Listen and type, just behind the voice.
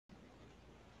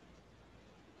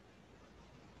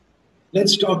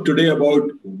Let's talk today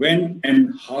about when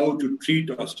and how to treat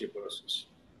osteoporosis.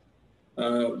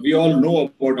 We all know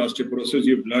about osteoporosis.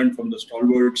 You've learned from the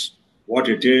stalwarts what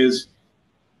it is,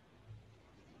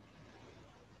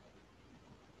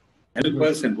 help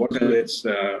us, and what are its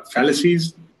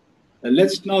fallacies.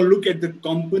 Let's now look at the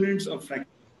components of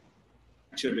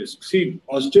fracture risk. See,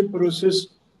 osteoporosis,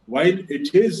 while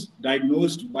it is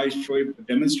diagnosed by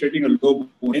demonstrating a low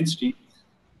bone density,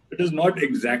 it is not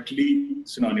exactly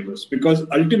synonymous, because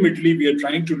ultimately we are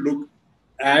trying to look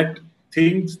at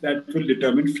things that will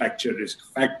determine fracture risk,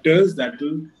 factors that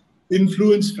will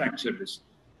influence fracture risk.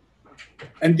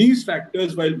 And these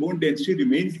factors, while bone density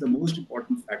remains the most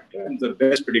important factor and the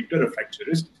best predictor of fracture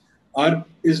risk,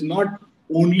 is not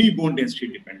only bone density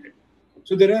dependent.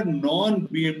 So there are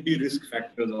non-BMD risk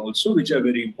factors also, which are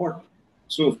very important.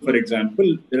 So, for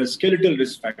example, there are skeletal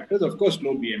risk factors, of course,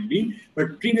 low BMD,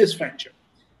 but previous fracture.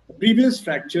 A previous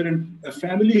fracture and a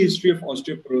family history of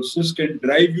osteoporosis can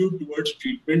drive you towards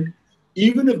treatment,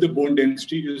 even if the bone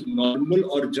density is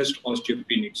normal or just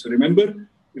osteopenic. So remember,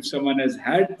 if someone has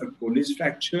had a Colles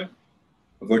fracture,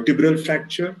 a vertebral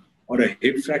fracture, or a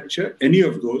hip fracture, any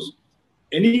of those,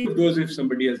 if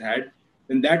somebody has had,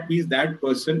 then that means that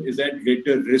person is at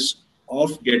greater risk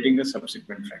of getting a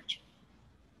subsequent fracture.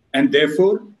 And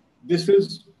therefore, this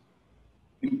is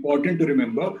important to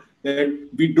remember, that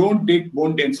we don't take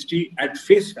bone density at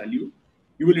face value.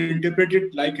 You will interpret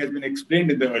it like has been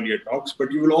explained in the earlier talks,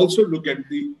 but you will also look at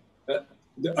the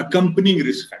accompanying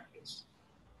risk factors.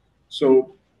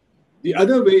 So the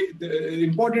other way, the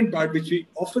important part which we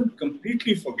often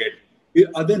completely forget, is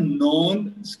other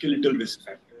non-skeletal risk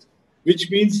factors,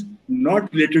 which means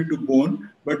not related to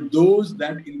bone, but those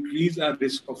that increase our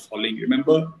risk of falling.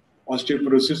 Remember,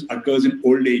 osteoporosis occurs in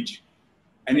old age.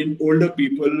 And in older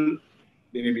people,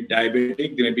 they may be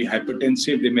diabetic, they may be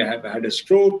hypertensive, they may have had a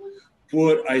stroke,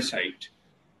 poor eyesight,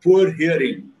 poor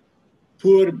hearing,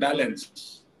 poor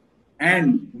balance,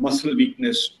 and muscle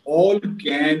weakness, all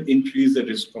can increase the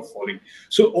risk of falling.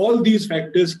 So all these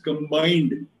factors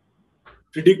combined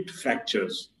predict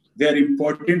fractures. They are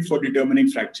important for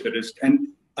determining fracture risk. And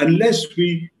unless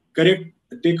we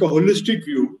take a holistic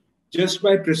view, just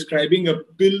by prescribing a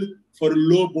pill for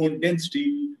low bone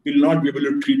density, we'll not be able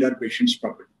to treat our patients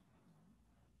properly.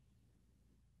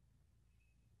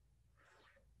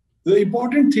 The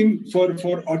important thing for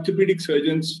orthopedic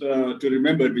surgeons to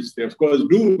remember, which they of course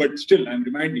do, but still I'm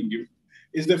reminding you,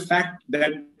 is the fact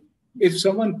that if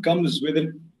someone comes with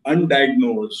an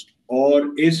undiagnosed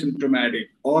or asymptomatic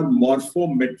or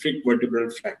morphometric vertebral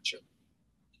fracture,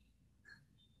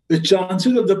 the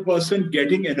chances of the person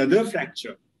getting another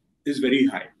fracture is very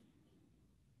high.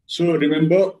 So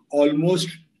remember, almost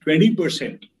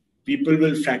 20% people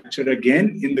will fracture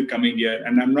again in the coming year.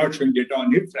 And I'm not showing data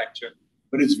on hip fracture,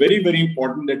 but it's very, very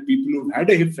important that people who've had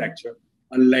a hip fracture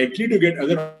are likely to get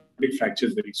other big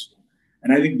fractures very soon.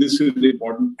 And I think this is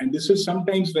important. And this is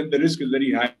sometimes when the risk is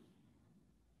very high.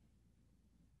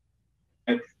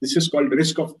 This is called the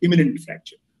risk of imminent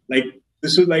fracture. Like,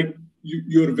 this is like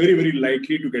you're very, very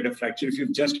likely to get a fracture if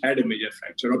you've just had a major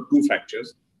fracture or two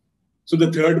fractures. So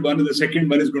the third one and the second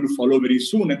one is going to follow very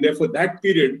soon. And therefore, that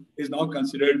period is now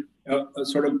considered a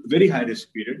sort of very high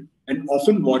risk period and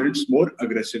often warrants more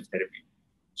aggressive therapy.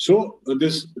 So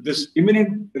this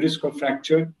imminent risk of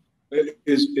fracture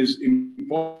is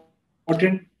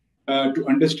important to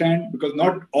understand, because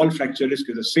not all fracture risk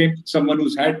is the same. Someone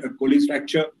who's had a Colles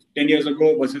fracture 10 years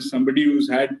ago versus somebody who's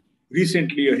had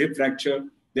recently a hip fracture,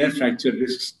 their fracture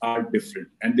risks are different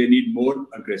and they need more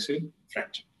aggressive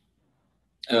fracture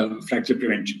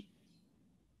prevention.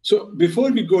 So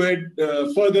before we go ahead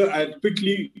further, I'll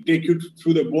quickly take you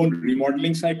through the bone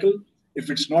remodeling cycle. If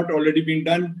it's not already been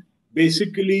done,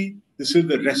 basically, this is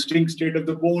the resting state of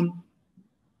the bone.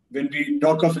 When we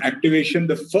talk of activation,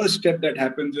 the first step that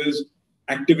happens is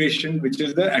activation, which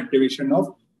is the activation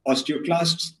of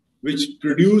osteoclasts, which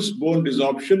produce bone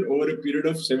resorption over a period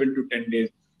of 7 to 10 days.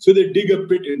 So they dig a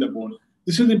pit in the bone.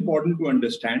 This is important to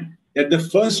understand, that the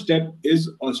first step is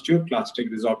osteoclastic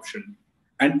resorption.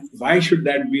 And why should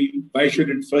that be? Why should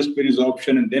it first be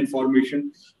resorption and then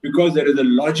formation? Because there is a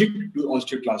logic to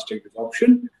osteoclastic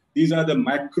resorption. These are the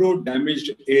macro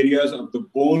damaged areas of the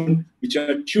bone which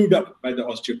are chewed up by the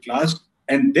osteoclast,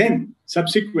 and then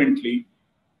subsequently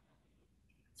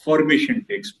formation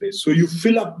takes place. So you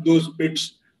fill up those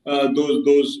pits,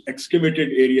 those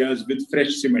excavated areas with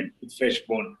fresh cement, with fresh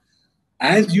bone.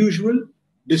 As usual,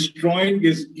 destroying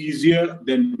is easier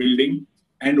than building.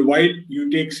 And while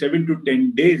you take 7 to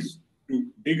 10 days to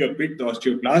dig a pit, the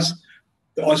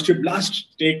osteoblasts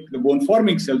take the bone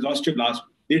forming cells, osteoblasts,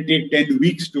 they take 10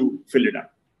 weeks to fill it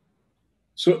up.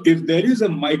 So if there is a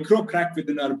micro crack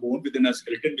within our bone, within our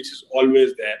skeleton, which is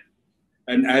always there,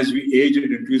 and as we age,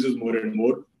 it increases more and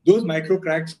more, those micro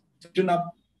cracks are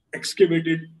up,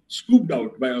 excavated, scooped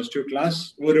out by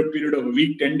osteoclasts over a period of a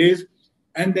week, 10 days,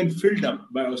 and then filled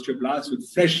up by osteoblasts with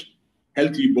fresh,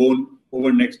 healthy bone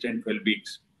over next 10, 12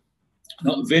 weeks.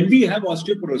 Now, when we have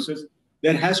osteoporosis,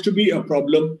 there has to be a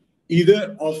problem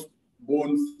either of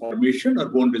bone formation or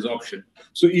bone resorption.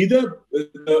 So either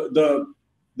the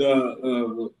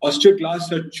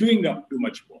osteoclasts are chewing up too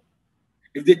much bone.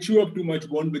 If they chew up too much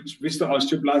bone, which the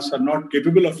osteoblasts are not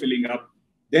capable of filling up,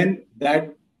 then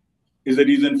that is the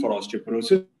reason for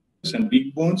osteoporosis and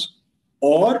weak bones.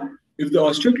 Or if the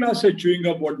osteoclasts are chewing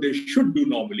up what they should do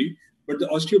normally, but the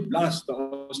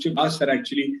osteoblasts are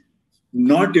actually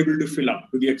not able to fill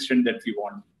up to the extent that we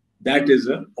want. That is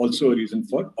also a reason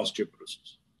for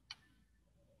osteoporosis.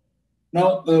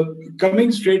 Now,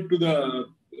 coming straight to the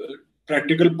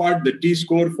practical part, the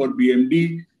T-score for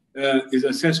BMD is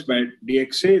assessed by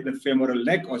DXA, the femoral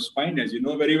neck or spine, as you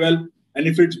know very well. And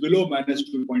if it's below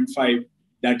 -2.5,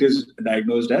 that is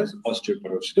diagnosed as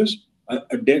osteoporosis,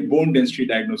 a bone density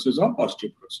diagnosis of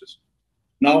osteoporosis.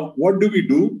 Now, what do we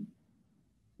do?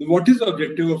 What is the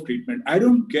objective of treatment? I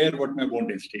don't care what my bone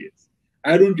density is.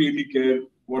 I don't really care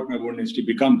what my bone density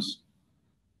becomes.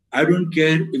 I don't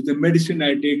care if the medicine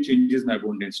I take changes my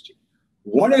bone density.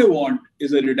 What I want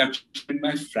is a reduction in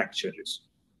my fracture risk,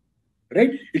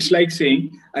 right? It's like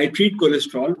saying I treat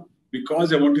cholesterol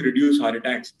because I want to reduce heart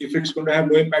attacks. If it's going to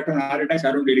have no impact on heart attacks,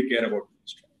 I don't really care about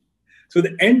cholesterol. So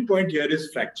the end point here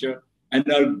is fracture,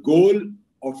 and our goal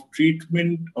of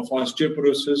treatment of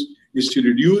osteoporosis is to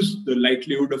reduce the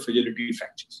likelihood of fragility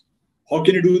fractures. How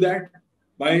can you do that?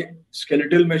 By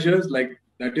skeletal measures, like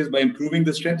that is by improving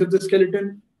the strength of the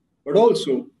skeleton, but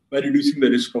also by reducing the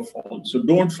risk of fall. So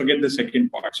don't forget the second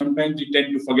part. Sometimes we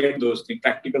tend to forget those things,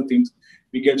 practical things.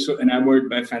 We get so enamored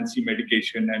by fancy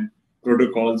medication and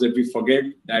protocols that we forget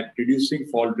that reducing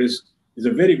fall risk is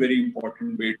a very, very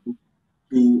important way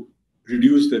to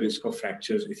reduce the risk of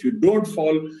fractures. If you don't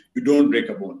fall, you don't break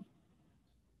a bone.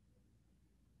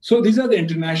 So these are the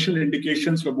international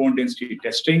indications for bone density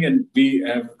testing, and we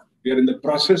are in the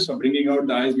process of bringing out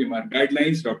the ISBMR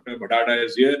guidelines. Dr. Badada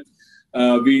is here.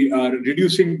 We are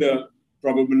reducing the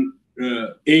probable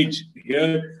age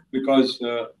here because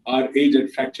our age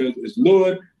at fractures is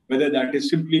lower. Whether that is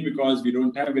simply because we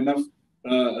don't have enough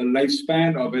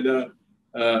lifespan, or whether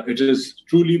it is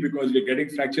truly because we're getting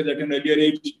fractures at an earlier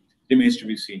age, remains to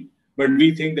be seen. But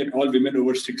we think that all women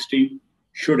over 60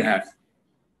 should have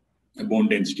a bone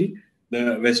density,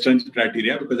 the Western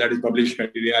criteria, because that is published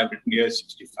criteria I've written here,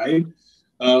 65.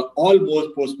 All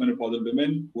both postmenopausal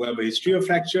women who have a history of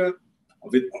fracture,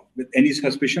 with any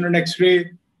suspicion on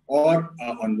X-ray, or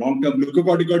on long-term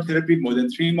glucocorticoid therapy more than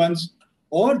 3 months,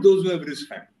 or those who have risk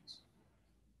factors.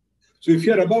 So if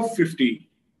you're above 50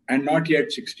 and not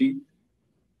yet 60,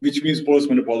 which means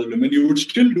postmenopausal women, you would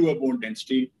still do a bone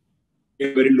density,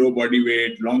 a very low body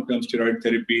weight, long-term steroid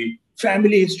therapy,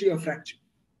 family history of fracture.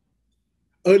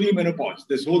 Early menopause.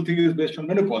 This whole thing is based on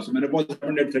menopause. So menopause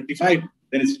happened at 35,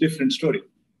 then it's a different story.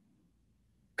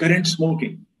 Current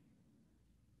smoking,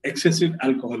 excessive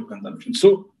alcohol consumption.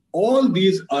 So all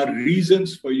these are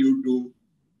reasons for you to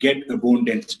get a bone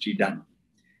density done.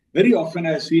 Very often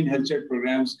I see in health check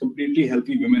programs, completely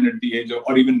healthy women at the age of,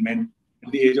 or even men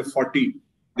at the age of 40,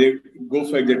 they go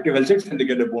for executive health checks and they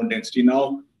get a bone density.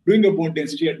 Now, doing a bone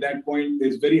density at that point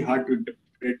is very hard to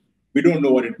interpret. We don't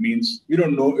know what it means. We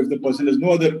don't know if the person has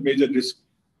no other major risk.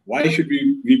 Why should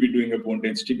we be doing a bone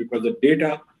density? Because the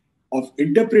data of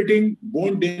interpreting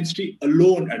bone density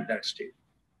alone at that stage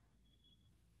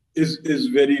is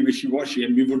very wishy-washy,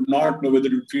 and we would not know whether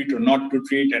to treat or not to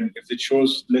treat. And if it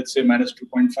shows, let's say,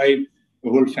 -2.5, the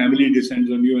whole family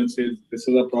descends on you and says, this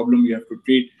is a problem, you have to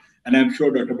treat. And I'm sure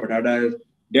Dr. Badada has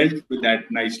dealt with that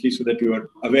nicely so that you are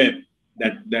aware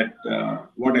that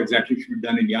what exactly should be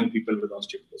done in young people with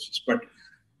osteoporosis. But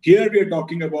here we are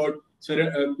talking about,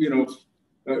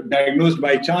 diagnosed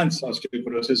by chance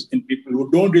osteoporosis in people who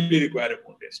don't really require a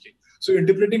bone density. So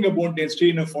interpreting a bone density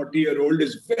in a 40-year-old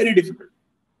is very difficult.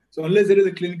 So unless there is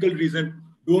a clinical reason,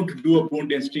 don't do a bone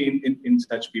density in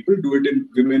such people. Do it in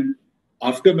women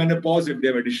after menopause if they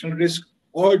have additional risk,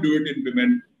 or do it in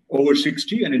women over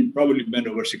 60 and in probably men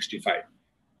over 65.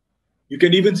 You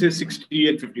can even say 60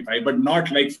 and 55, but not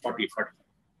like 40, 45.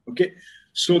 Okay.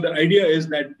 So the idea is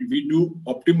that we do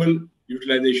optimal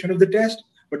utilization of the test,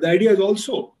 but the idea is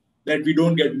also that we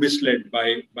don't get misled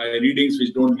by readings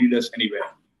which don't lead us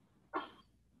anywhere.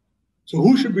 So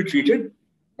who should be treated?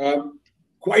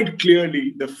 Quite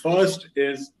clearly, the first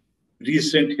is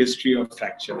recent history of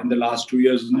fracture. In the last 2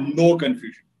 years, no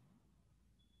confusion.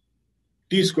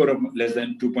 T-score of less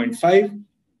than 2.5,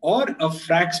 or a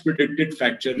FRAX predicted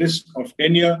fracture risk of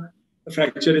 10-year, a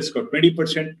fracture risk of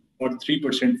 20%, or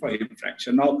 3% for hip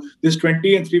fracture. Now, this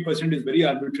 20 and 3% is very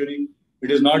arbitrary.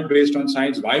 It is not based on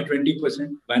science. Why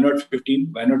 20%? Why not 15?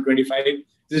 Why not 25?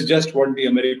 This is just what the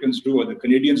Americans do or the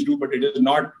Canadians do, but it is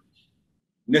not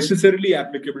necessarily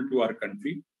applicable to our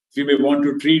country. We may want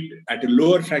to treat at a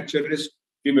lower fracture risk.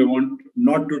 We may want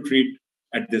not to treat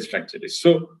at this fracture risk.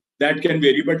 So that can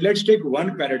vary. But let's take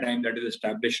one paradigm that is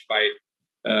established by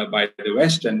the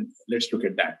West, and let's look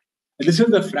at that. And this is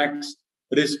the FRAX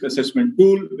risk assessment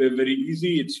tool. Very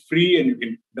easy. It's free, and you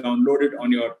can download it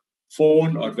on your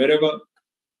phone or wherever.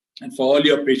 And for all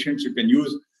your patients, you can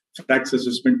use FRAX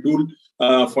assessment tool.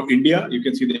 For India, you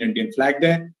can see the Indian flag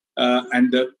there.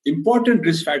 And the important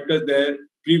risk factors there: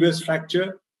 previous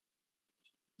fracture,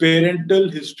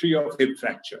 parental history of hip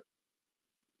fracture,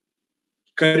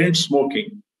 current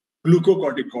smoking,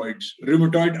 glucocorticoids,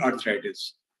 rheumatoid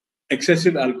arthritis,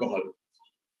 excessive alcohol.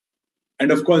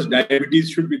 And of course, diabetes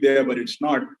should be there, but it's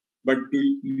not. But to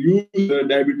use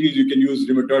diabetes, you can use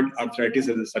rheumatoid arthritis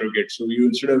as a surrogate. So you,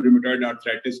 instead of rheumatoid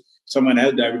arthritis, someone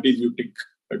has diabetes, you tick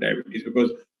diabetes,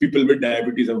 because people with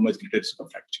diabetes have a much greater risk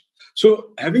of fracture.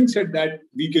 So having said that,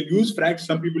 we can use FRAX.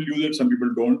 Some people use it, some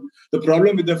people don't. The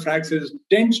problem with the FRAX is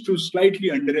tends to slightly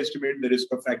underestimate the risk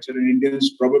of fracture in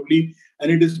Indians, probably,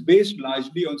 and it is based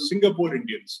largely on Singapore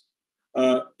Indians,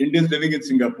 Indians living in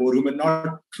Singapore, who may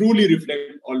not truly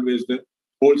reflect always the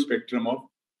whole spectrum of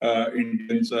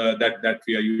Indians that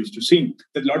we are used to seeing.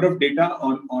 There's a lot of data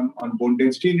on bone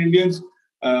density in Indians.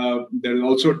 There is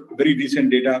also very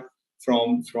recent data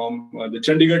from the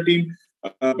Chandigarh team,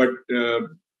 but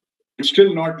it's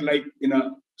still not like in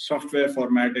a software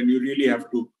format, and you really have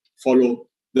to follow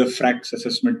the FRAX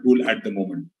assessment tool at the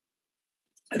moment,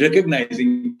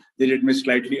 recognizing that it may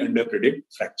slightly underpredict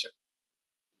fracture.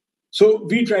 So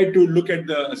we try to look at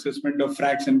the assessment of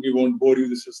FRAX, and we won't bore you.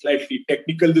 This is slightly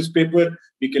technical, this paper.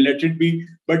 We can let it be.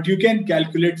 But you can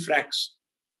calculate FRAX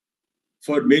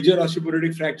for major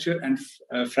osteoporotic fracture and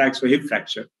FRAX for hip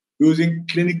fracture using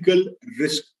clinical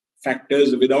risk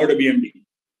factors without a BMD.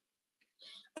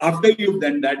 After you've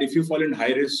done that, if you fall in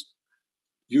high risk,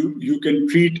 you can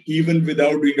treat even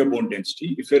without doing a bone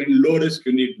density. If you're in low risk,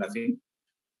 you need nothing.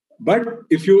 But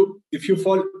if you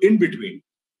fall in between,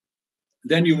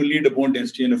 then you will need a bone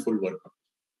density and a full workup,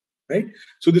 right?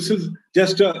 So this is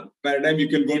just a paradigm. You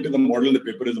can go into the model. The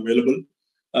paper is available.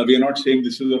 We are not saying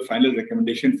this is a final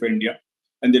recommendation for India.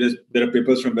 And there are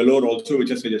papers from Vellore also which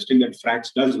are suggesting that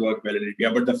FRAX does work well in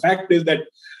India. But the fact is that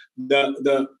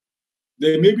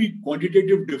there may be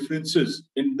quantitative differences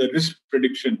in the risk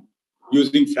prediction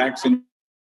using FRAX in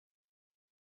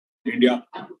India,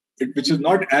 which is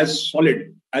not as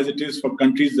solid as it is for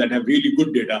countries that have really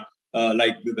good data,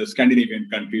 like the Scandinavian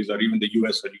countries or even the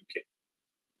US or UK.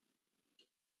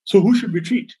 So who should we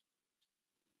treat?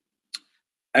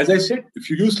 As I said, if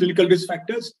you use clinical risk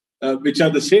factors, which are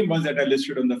the same ones that are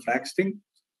listed on the FRAX thing,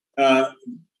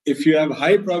 if you have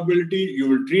high probability, you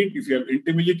will treat. If you have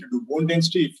intermediate, you do bone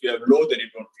density. If you have low, then you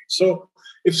don't treat. So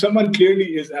if someone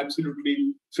clearly is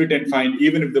absolutely fit and fine,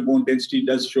 even if the bone density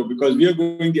does show, because we are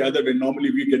going the other way, normally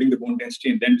we're getting the bone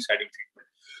density and then deciding treatment.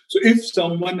 So if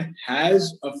someone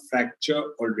has a fracture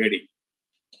already,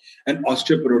 an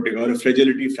osteoporotic or a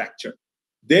fragility fracture,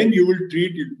 then you will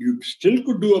treat. You still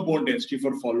could do a bone density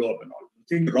for follow-up and all.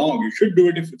 Nothing wrong. You should do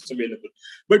it if it's available,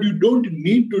 but you don't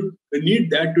need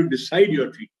that to decide your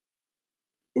treatment.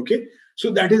 Okay,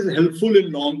 so that is helpful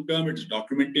in long term. It's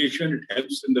documentation. It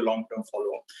helps in the long term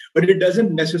follow-up, but it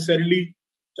doesn't necessarily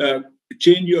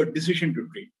change your decision to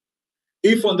treat.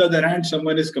 If, on the other hand,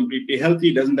 someone is completely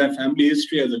healthy, doesn't have family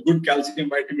history, has a good calcium,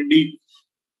 vitamin D,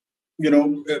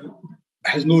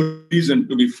 has no reason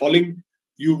to be falling,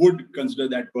 you would consider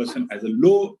that person as a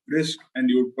low risk, and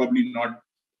you would probably not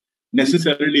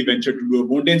necessarily venture to do a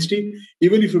bone density.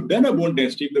 Even if you've done a bone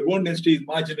density, if the bone density is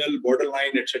marginal,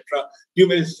 borderline, etc., you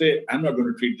may say, I'm not going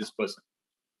to treat this person.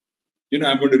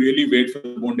 I'm going to really wait for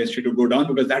the bone density to go down,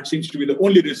 because that seems to be the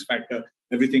only risk factor.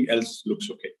 Everything else looks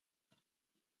okay.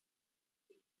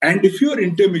 And if you're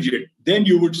intermediate, then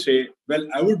you would say, well,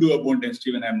 I would do a bone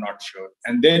density when I'm not sure.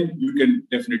 And then you can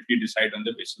definitely decide on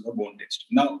the basis of bone density.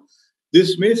 Now,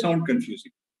 this may sound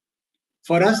confusing.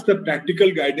 For us, the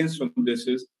practical guidance from this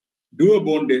is, do a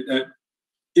bone density.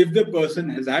 If the person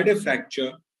has had a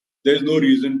fracture, there's no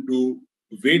reason to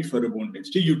wait for a bone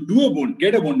density. You do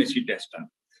get a bone density test done,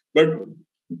 but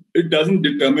it doesn't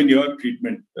determine your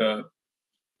treatment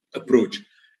approach.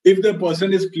 If the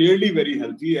person is clearly very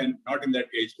healthy and not in that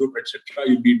age group, etc.,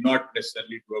 you need not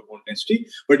necessarily do a bone density.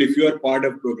 But if you are part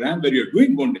of a program where you're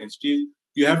doing bone density,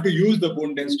 you have to use the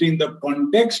bone density in the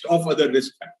context of other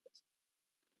risk factors.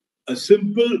 A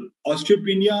simple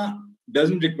osteopenia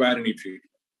doesn't require any treatment.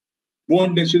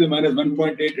 Bone density the minus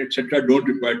 1.8, etc., don't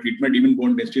require treatment. Even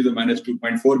bone density the minus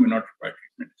 2.4 may not require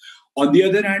treatment. On the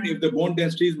other hand, if the bone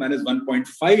density is minus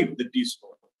 1.5, the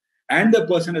T-score, and the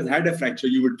person has had a fracture,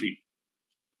 you would treat.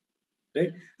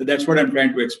 Right? So that's what I'm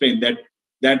trying to explain. That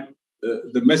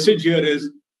the message here is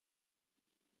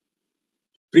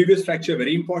previous fracture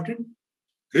very important,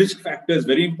 risk factors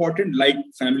very important, like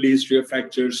family history of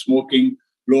fractures, smoking,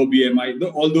 low BMI.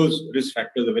 All those risk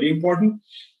factors are very important.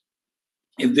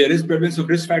 If there is prevalence of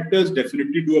risk factors,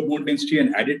 definitely do a bone density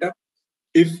and add it up.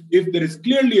 If there is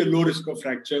clearly a low risk of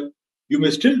fracture, you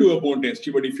may still do a bone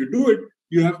density, but if you do it,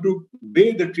 you have to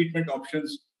weigh the treatment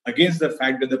options against the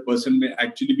fact that the person may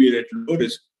actually be at low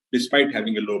risk despite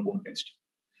having a low bone density.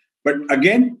 But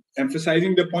again,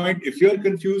 emphasizing the point, if you're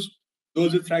confused,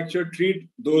 those with fracture, treat.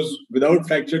 Those without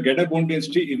fracture, get a bone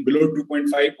density. If below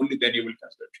 2.5, only then you will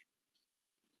consider treatment.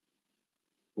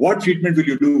 What treatment will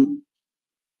you do?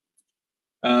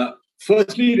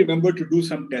 Firstly, remember to do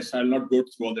some tests. I'll not go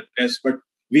through all the tests, but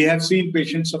we have seen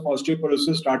patients of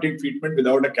osteoporosis starting treatment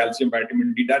without a calcium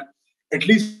vitamin D done. At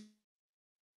least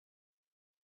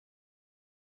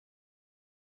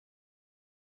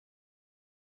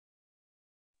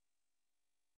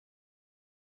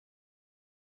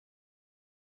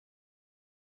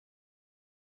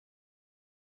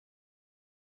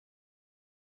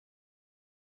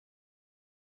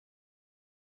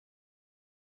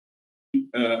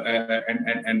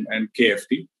and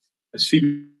KFT.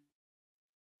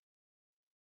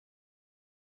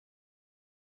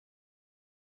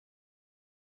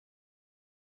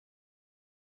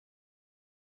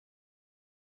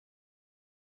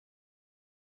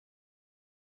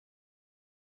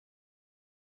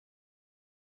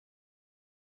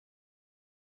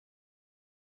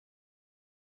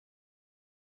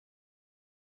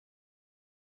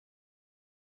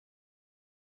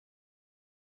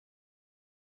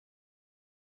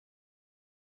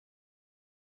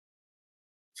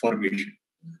 Formation.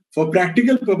 For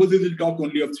practical purposes, we'll talk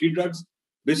only of three drugs: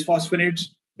 bisphosphonates,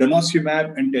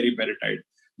 denosumab, and teriparatide.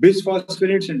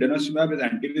 Bisphosphonates and denosumab as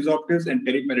anti-resorptives and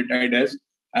teriparatide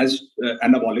as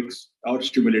anabolics or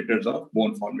stimulators of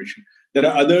bone formation. There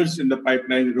are others in the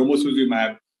pipeline: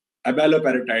 romosozumab,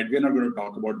 abaloparatide. We're not going to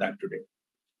talk about that today.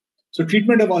 So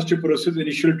treatment of osteoporosis,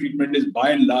 initial treatment is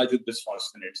by and large with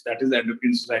bisphosphonates. That is the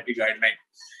Endocrine Society guideline.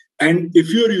 And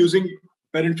if you're using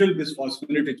parenteral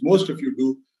bisphosphonate, which most of you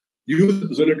do,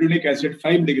 use zoledronic acid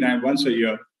 5 mg once a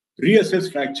year,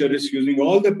 reassess fracture risk using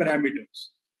all the parameters,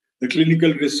 the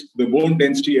clinical risk, the bone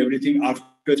density, everything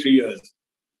after 3 years.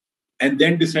 And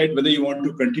then decide whether you want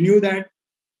to continue that,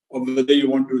 or whether you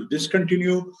want to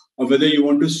discontinue, or whether you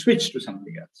want to switch to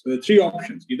something else. So there are three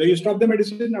options. Either you stop the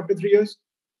medicine after 3 years,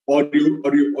 or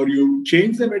you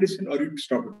change the medicine, or you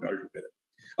stop it altogether,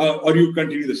 or you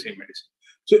continue the same medicine.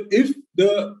 So if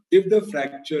the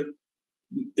fracture,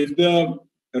 if the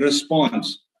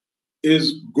response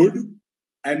is good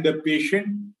and the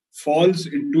patient falls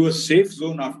into a safe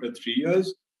zone after 3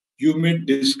 years, you may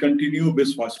discontinue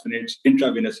bisphosphonates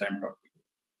intravenous amphoterically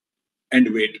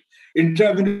and wait.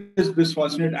 Intravenous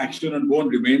bisphosphonate action on bone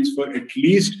remains for at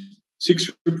least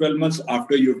 6 to 12 months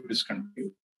after you've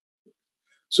discontinued.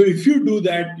 So if you do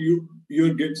that,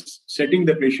 you're setting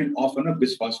the patient off on a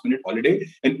bisphosphonate holiday,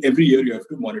 and every year you have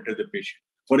to monitor the patient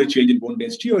for a change in bone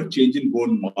density or change in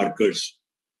bone markers.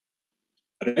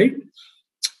 Right?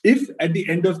 If at the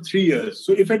end of 3 years,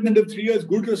 so if at the end of 3 years,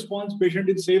 good response, patient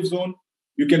in safe zone,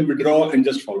 you can withdraw and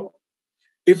just follow up.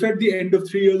 If at the end of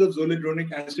 3 years of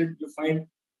zoledronic acid, you find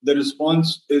the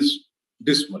response is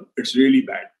dismal, it's really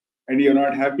bad, and you're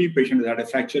not happy, patient has had a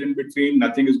fracture in between,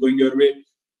 nothing is going your way,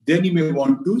 then you may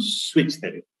want to switch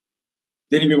therapy.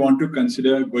 Then you may want to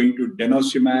consider going to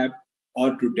denosumab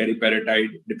or to teriparatide,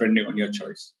 depending on your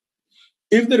choice.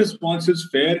 If the response is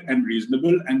fair and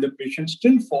reasonable and the patient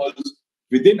still falls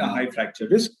within a high fracture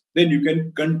risk, then you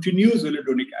can continue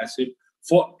zoledronic acid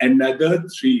for another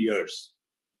 3 years.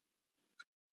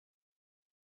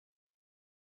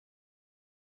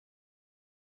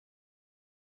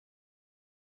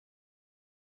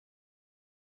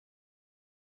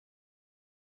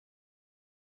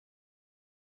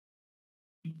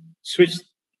 Switch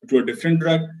to a different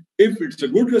drug. If it's a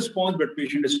good response, but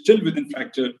patient is still within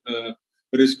fracture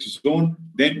risk zone,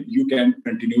 then you can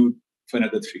continue for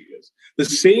another 3 years. The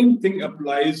same thing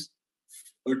applies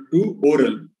to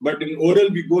oral, but in oral,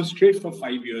 we go straight for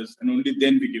 5 years and only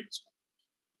then we give it.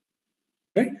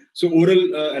 Right? So oral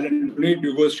alendronate,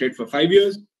 you go straight for 5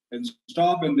 years and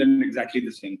stop, and then exactly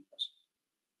the same process.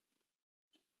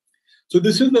 So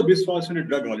this is the bisphosphonate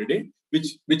drug holiday,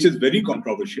 which is very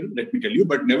controversial, let me tell you.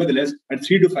 But nevertheless, at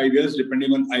 3 to 5 years,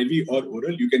 depending on IV or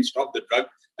oral, you can stop the drug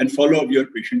and follow up your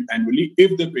patient annually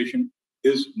if the patient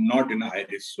is not in a high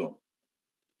risk zone.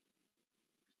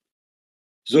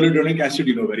 Zoledronic acid,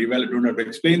 you know very well. I don't have to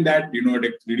explain that. You know,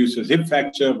 it reduces hip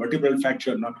fracture, vertebral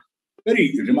fracture, not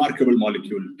very remarkable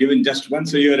molecule, given just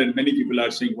once a year, and many people are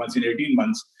saying once in 18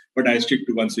 months, but I stick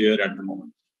to once a year at the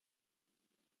moment.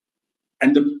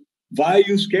 And why are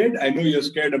you scared? I know you're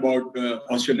scared about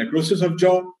osteonecrosis of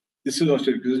jaw. This is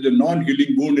osteonecrosis, a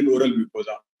non-healing wound in oral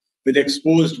mucosa with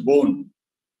exposed bone,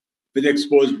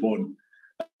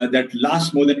 that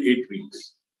lasts more than 8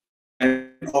 weeks.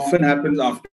 And often happens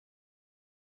after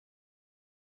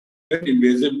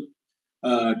invasive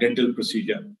dental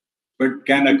procedure, but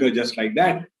can occur just like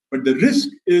that. But the risk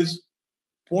is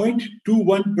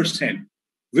 0.21%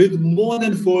 with more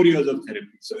than 4 years of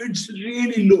therapy. So it's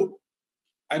really low.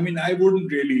 I mean, I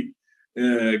wouldn't really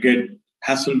get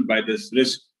hassled by this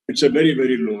risk. It's a very,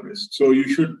 very low risk. So you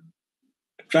should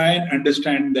try and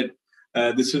understand that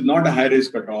this is not a high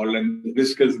risk at all. And the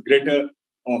risk is greater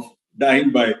of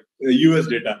dying by US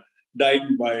data,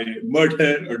 dying by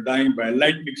murder or dying by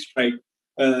lightning strike.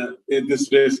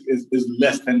 This risk is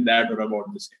less than that or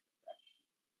about the same.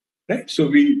 Right? So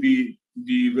we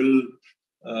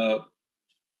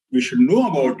should know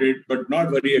about it, but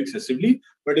not very excessively.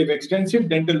 But if extensive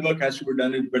dental work has to be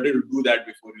done, it's better to do that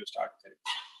before you start therapy.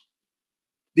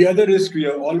 The other risk we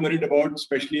are all worried about,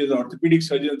 especially as orthopedic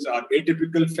surgeons, are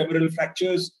atypical femoral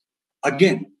fractures.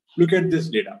 Again, look at this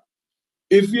data.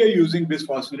 If we are using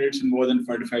bisphosphonates in more than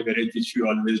 45 areas, which we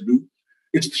always do,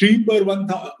 it's 3 per 1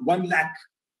 lakh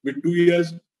with 2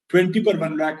 years, 20 per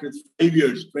 1 lakh with 5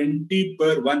 years, 20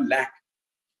 per 1 lakh.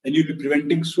 And you'll be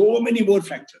preventing so many more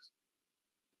fractures.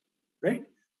 Right?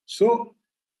 So,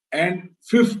 and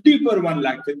 50 per 1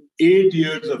 lakh with 8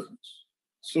 years of use.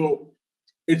 So,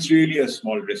 it's really a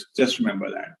small risk. Just remember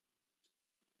that.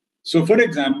 So, for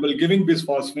example, giving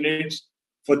bisphosphonates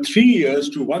for 3 years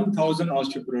to 1,000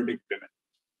 osteoporotic women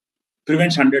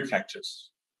prevents 100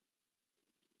 fractures.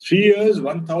 3 years,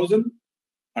 1,000,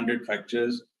 100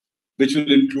 fractures, which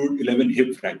will include 11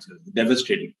 hip fractures,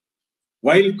 devastating,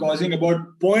 while causing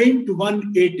about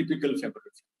 0.18 typical femoral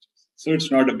fractures. So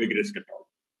it's not a big risk at all.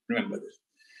 Remember this.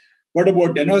 What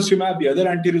about denosumab, the other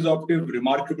anti-resorptive,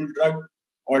 remarkable drug,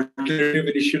 alternative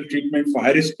initial treatment for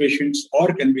high-risk patients,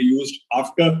 or can be used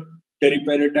after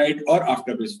teriparatide or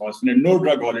after bisphosphonate. No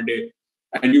drug holiday.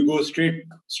 And you go straight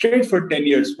for 10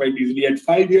 years quite easily. At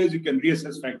 5 years, you can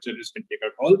reassess fracture risk and take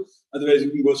a call. Otherwise,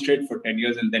 you can go straight for 10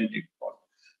 years and then take a call.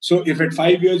 So if at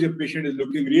 5 years, your patient is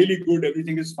looking really good,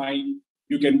 everything is fine,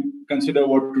 you can consider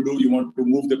what to do. You want to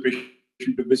move the patient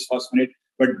to bisphosphonate.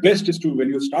 But best is to, when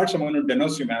you start someone on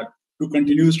denosumab, to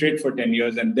continue straight for 10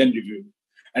 years and then review.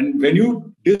 And when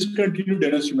you discontinue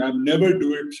denosumab, never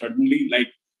do it suddenly. Like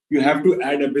you have to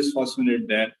add a bisphosphonate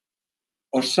there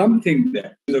or something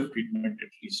there of treatment at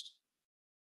least.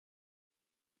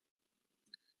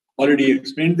 Already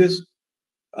explained this.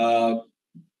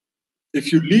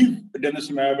 If you leave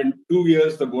denosumab in 2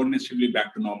 years, the bone is simply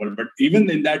back to normal. But even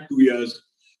in that 2 years,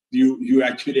 you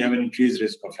actually have an increased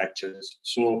risk of fractures.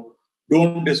 So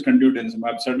don't discontinue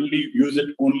denosumab. Suddenly use it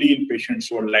only in patients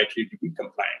who are likely to be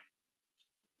compliant.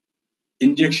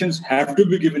 Injections have to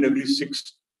be given every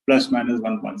 6 plus minus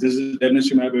 1 month. This is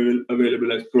denosumab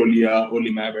available as Prolia,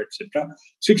 Olimab, etc.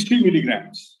 60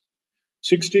 milligrams.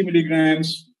 60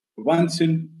 milligrams once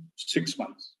in 6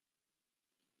 months.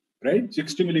 Right?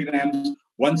 60 milligrams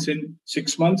once in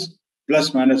 6 months,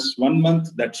 plus minus 1 month,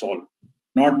 that's all.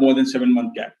 Not more than 7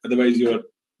 month gap. Otherwise, you're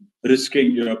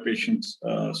risking your patient's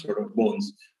sort of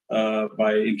bones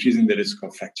by increasing the risk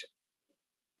of fracture.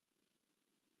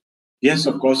 Yes,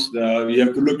 of course, we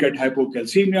have to look at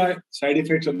hypocalcemia, side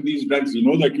effects of these drugs. You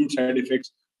know the acute side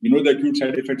effects. You know the acute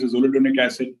side effects of zoledronic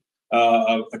acid,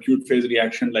 acute phase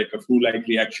reaction like a flu-like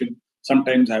reaction.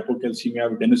 Sometimes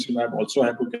hypocalcemia with denosumab, also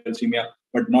hypocalcemia,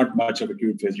 but not much of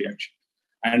acute phase reaction.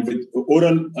 And with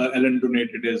oral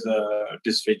alendronate, it is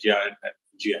dysphagia and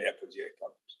GI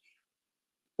problems.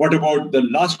 What about the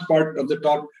last part of the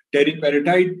talk,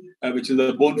 teriparatide, which is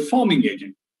a bone-forming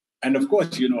agent? And of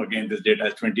course, you know, again, this data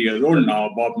is 20 years old now.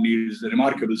 Bob Neal's a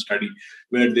remarkable study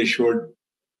where they showed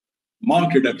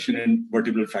marked reduction in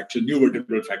vertebral fractures, new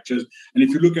vertebral fractures. And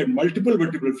if you look at multiple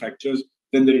vertebral fractures,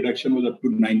 then the reduction was up to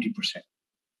 90%.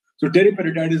 So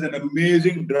teriparatide is an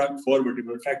amazing drug for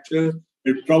vertebral fractures.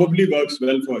 It probably works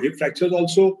well for hip fractures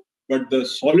also, but the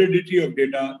solidity of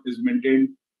data is maintained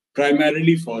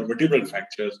primarily for vertebral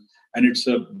fractures. And it's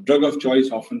a drug of choice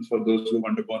often for those who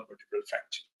undergone vertebral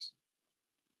fractures.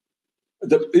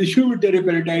 The issue with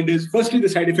teriparatide is, firstly, the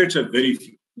side effects are very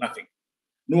few, nothing.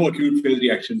 No acute phase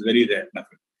reactions, very rare,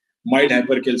 nothing. Mild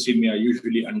hypercalcemia,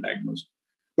 usually undiagnosed.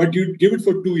 But you give it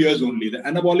for 2 years only. The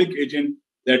anabolic agent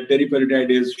that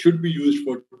teriparatide is should be used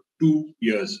for 2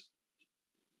 years.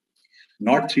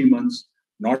 Not 3 months,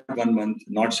 not 1 month,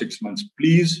 not 6 months.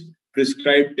 Please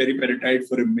prescribe teriparatide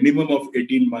for a minimum of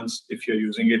 18 months if you're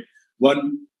using it.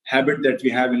 One habit that we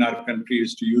have in our country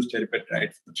is to use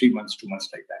teriparatide for 3 months, 2 months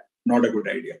like that. Not a good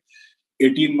idea.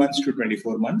 18 months to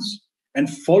 24 months. And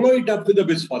follow it up with a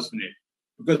bisphosphonate.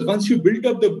 Because once you build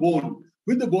up the bone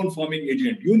with the bone forming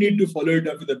agent, you need to follow it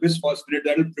up with a bisphosphonate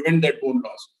that will prevent that bone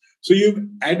loss. So you've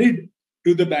added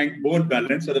to the bone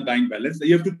balance or the bank balance,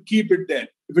 you have to keep it there.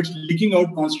 If it's leaking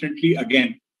out constantly,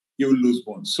 again, you will lose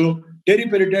bones. So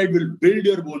teriparatide will build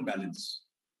your bone balance.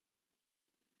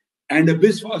 And a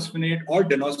bisphosphonate or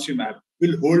denosumab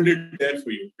will hold it there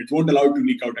for you. It won't allow it to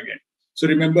leak out again. So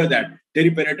remember that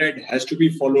teriparatide has to be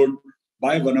followed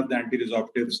by one of the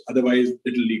antiresorptives. Otherwise,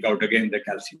 it will leak out again the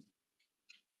calcium.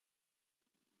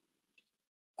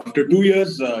 After 2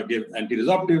 years, give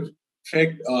antiresorptive. In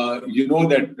fact, you know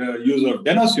that use of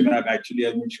denosumab actually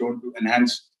has been shown to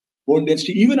enhance bone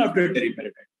density even after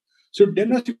teriparatide. So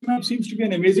denosumab seems to be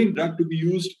an amazing drug to be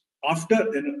used after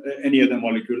any other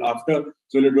molecule, after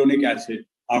zoledronic acid,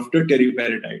 after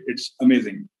teriparatide. It's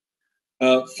amazing.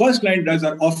 First-line drugs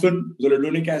are often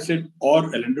zoledronic acid or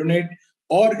alendronate,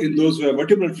 or in those who have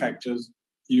vertebral fractures,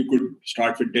 you could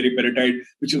start with teriparatide,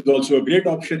 which is also a great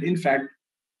option. In fact,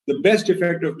 the best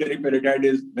effect of teriparatide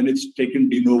is when it's taken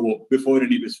de novo, before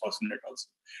any bisphosphonate also.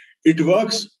 It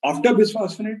works after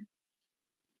bisphosphonate,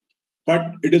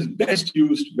 but it is best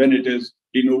used when it is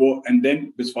de novo, and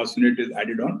then bisphosphonate is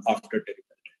added on after teriparatide.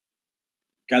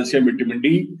 Calcium, vitamin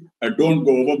D, don't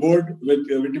go overboard with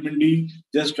vitamin D.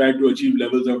 Just try to achieve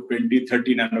levels of 20,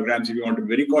 30 nanograms if you want to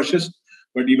be very cautious,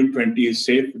 but even 20 is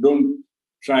safe. Don't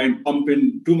try and pump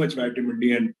in too much vitamin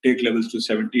D and take levels to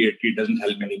 70, 80. It doesn't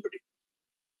help anybody.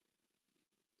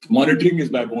 Monitoring is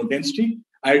by bone density.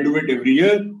 I do it every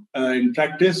year in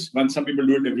practice. When some people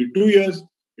do it every 2 years,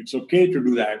 it's okay to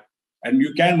do that. And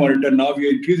you can monitor. Now we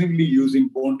are increasingly using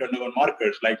bone turnover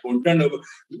markers like bone turnover,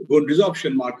 bone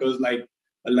resorption markers like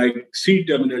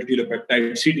C-terminal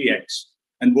telepeptide, CTX,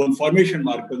 and bone formation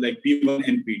markers like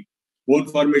P1NP. Bone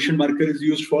formation marker is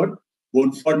used for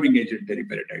bone forming agent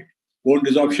teriparatide. Bone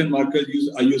resorption markers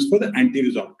are used for the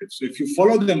antiresorptives. So if you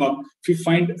follow them up, if you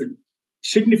find a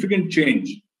significant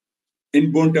change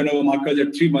in bone turnover markers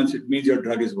at 3 months, it means your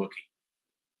drug is working.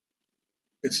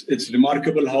 It's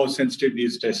remarkable how sensitive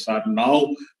these tests are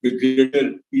now, with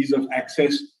greater ease of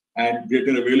access and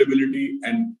greater availability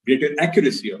and greater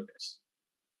accuracy of tests.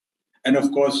 And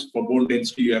of course, for bone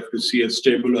density, you have to see a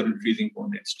stable or increasing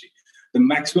bone density. The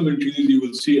maximum increases you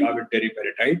will see are with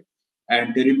teriparatide,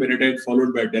 and teriparatide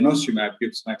followed by denosumab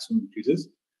gives maximum increases.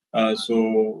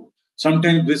 So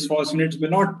sometimes bisphosphonates may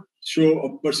not show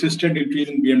a persistent increase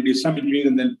in BMD, some increase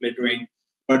and then plateauing,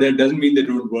 but that doesn't mean they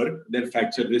don't work. Their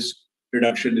fracture risk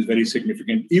reduction is very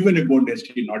significant, even if bone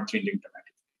density not changing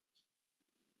dramatically.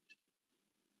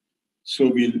 So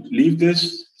we'll leave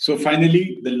this. So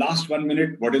finally, the last 1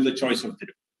 minute, what is the choice of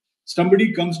therapy?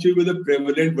 Somebody comes to you with a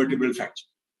prevalent vertebral fracture.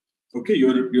 Okay,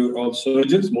 you're all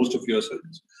surgeons, most of you are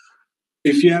surgeons.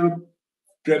 If you have a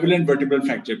prevalent vertebral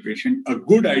fracture patient, a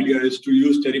good idea is to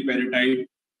use teriparatide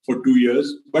for 2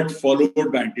 years, but followed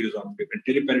by antiresorptive, and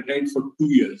teriparatide for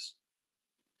 2 years.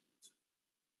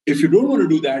 If you don't want to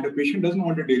do that, a patient doesn't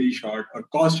want a daily shot, or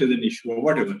cost is an issue, or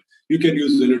whatever, you can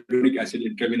use zoledronic acid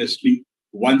intravenously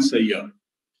once a year.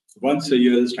 Once a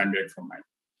year is standard for mine.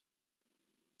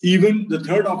 Even the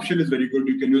third option is very good.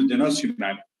 You can use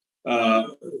denosumab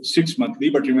 6 monthly,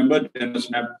 but remember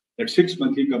denosumab, that 6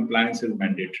 monthly compliance is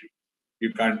mandatory.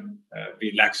 You can't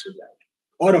be lax with that.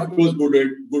 Or of course, good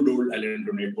old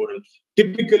alendronate oral.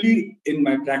 Typically in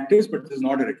my practice, but this is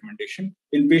not a recommendation,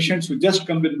 in patients who just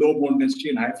come with low bone density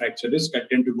and high fracture risk, I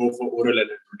tend to go for oral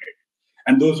alendronate.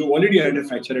 And those who already had a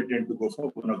fracture, I tend to go for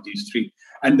one of these three.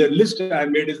 And the list I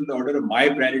made is in the order of my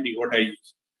priority, what I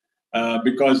use.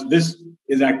 Because this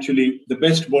is actually the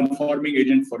best bone forming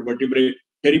agent for vertebrae,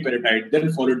 teriparatide,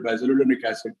 then followed by zoledronic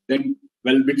acid. Then,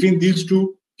 well, between these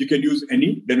two, you can use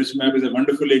any. Denosumab is a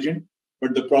wonderful agent.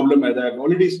 But the problem, as I've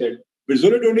already said, with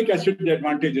zoledronic acid, the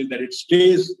advantage is that it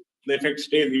stays, the effect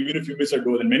stays even if you miss a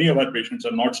dose, and many of our patients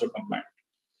are not so compliant.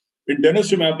 In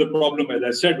denosumab, the problem, as I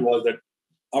said, was that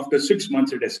after 6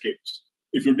 months, it escapes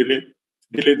if you delay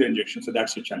the injection. So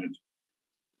that's a challenge.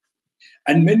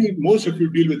 And most of you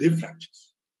deal with hip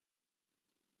fractures,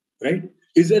 right?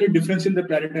 Is there a difference in the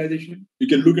prioritization? You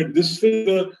can look at this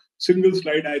single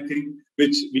slide, I think,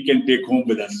 which we can take home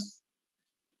with us.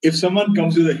 If someone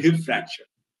comes with a hip fracture,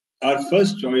 our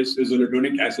first choice is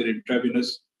zoledronic acid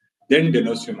intravenous, then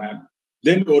denosumab,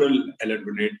 then oral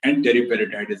alendronate, and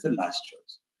teriparatide is the last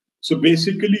choice. So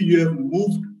basically, you have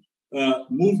moved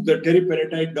the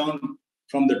teriparatide down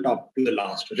from the top to the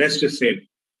last. Rest is same.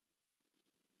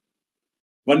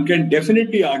 One can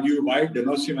definitely argue why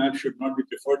denosumab should not be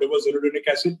preferred over zoledronic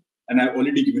acid, and I've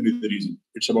already given you the reason.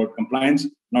 It's about compliance,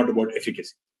 not about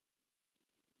efficacy.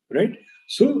 Right?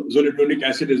 So zoledronic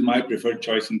acid is my preferred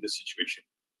choice in this situation.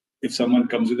 If someone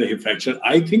comes with a hip fracture,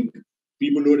 I think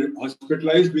people who are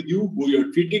hospitalized with you, who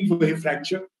you're treating for hip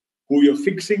fracture, who you're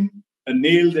fixing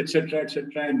nails, etc.,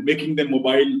 and making them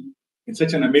mobile in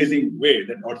such an amazing way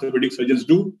that orthopedic surgeons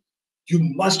do, you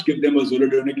must give them a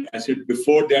zoledronic acid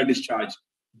before they are discharged.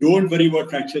 Don't worry about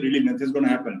fracture, really nothing is going to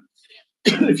happen.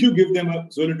 If you give them a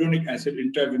zoledronic acid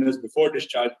intravenous before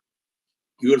discharge,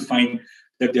 you will find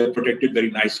that they are protected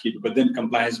very nicely, because then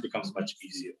compliance becomes much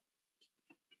easier.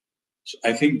 So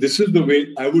I think this is the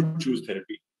way I would choose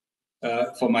therapy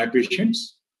for my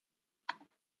patients.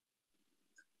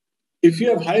 If you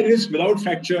have high risk without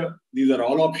fracture, these are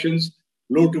all options.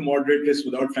 Low to moderate risk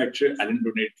without fracture,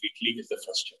 alendronate weekly is the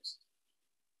first choice.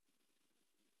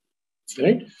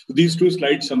 Right? So these two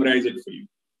slides summarize it for you.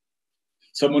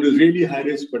 Someone who's really high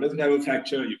risk but doesn't have a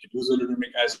fracture, you can use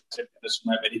zoledronic acid,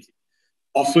 denosumab, anything.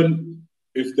 Often,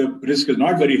 if the risk is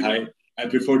not very high, I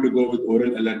prefer to go with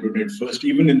oral alendronate first.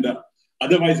 Even in the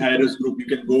otherwise high-risk group, you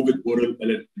can go with oral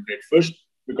alendronate first,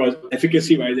 because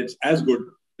efficacy-wise, it's as good.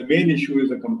 The main issue is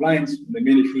the compliance. The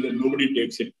main issue is that nobody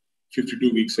takes it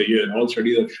 52 weeks a year. All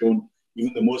studies have shown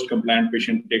even the most compliant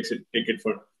patient take it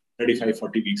for 35,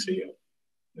 40 weeks a year.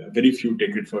 Very few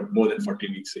take it for more than 40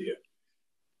 weeks a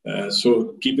year.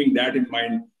 So keeping that in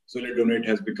mind, zoledronate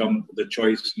has become the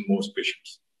choice in most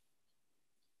patients.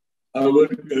 However,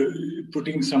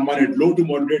 putting someone at low to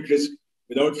moderate risk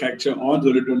without fracture on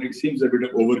zoledronic seems a bit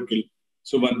of overkill.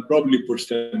 So one probably puts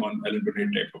them on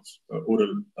alendronate type of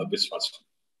oral bisphosphonate.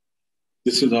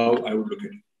 This is how I would look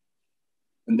at it.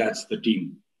 And that's the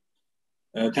team.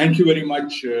 Thank you very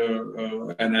much.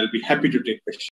 And I'll be happy to take questions.